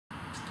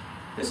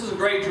This is a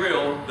great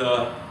drill.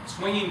 The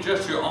swinging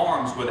just your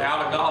arms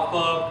without a golf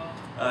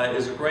club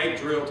is a great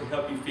drill to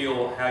help you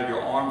feel how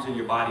your arms and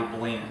your body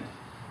blend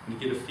and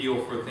to get a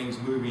feel for things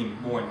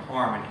moving more in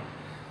harmony.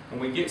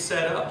 When we get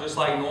set up just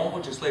like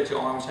normal, just let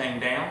your arms hang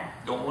down.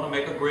 Don't want to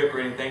make a grip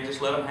or anything,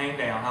 just let them hang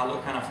down. I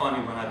look kind of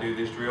funny when I do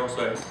this drill,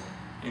 so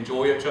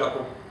enjoy a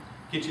chuckle.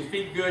 Get your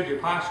feet good, your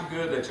posture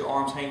good, let your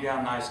arms hang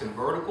down nice and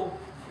vertical.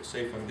 You'll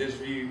see from this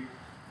view,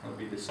 it'll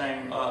be the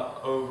same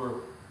up,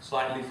 over,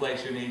 slightly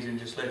flex your knees and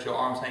just let your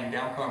arms hang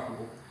down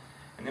comfortable.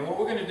 And then what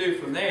we're going to do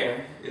from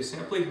there is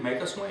simply make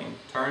a swing.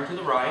 Turn to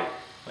the right,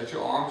 let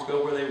your arms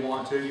go where they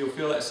want to. You'll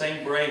feel that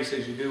same brace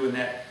as you do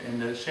in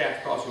the shaft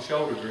across the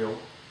shoulder drill.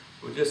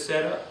 We'll just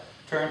set up,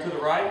 turn to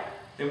the right,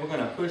 then we're going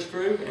to push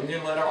through and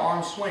then let our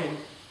arms swing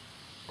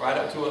right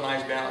up to a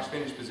nice balanced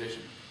finish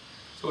position.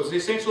 So it's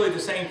essentially the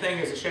same thing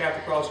as the shaft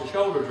across the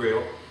shoulder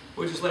drill.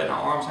 We're just letting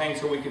our arms hang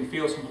so we can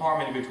feel some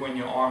harmony between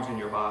your arms and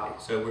your body.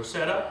 So we're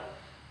set up,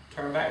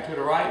 turn back to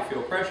the right,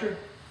 feel pressure,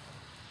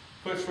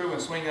 push through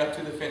and swing up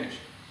to the finish.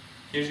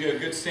 Gives you a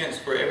good sense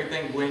for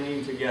everything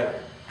blending together.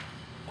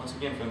 Once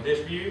again, from this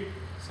view,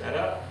 set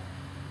up,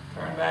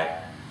 turn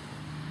back,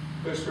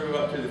 push through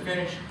up to the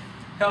finish.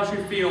 Helps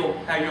you feel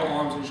how your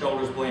arms and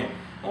shoulders blend.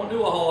 We won't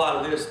do a whole lot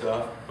of this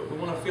stuff, but we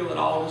want to feel it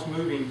all just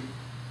moving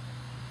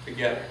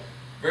together.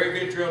 Very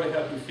good drill to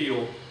help you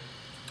feel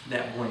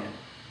that blend.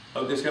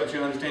 Hope this helps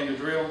you understand the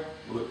drill.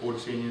 We look forward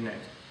to seeing you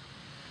next.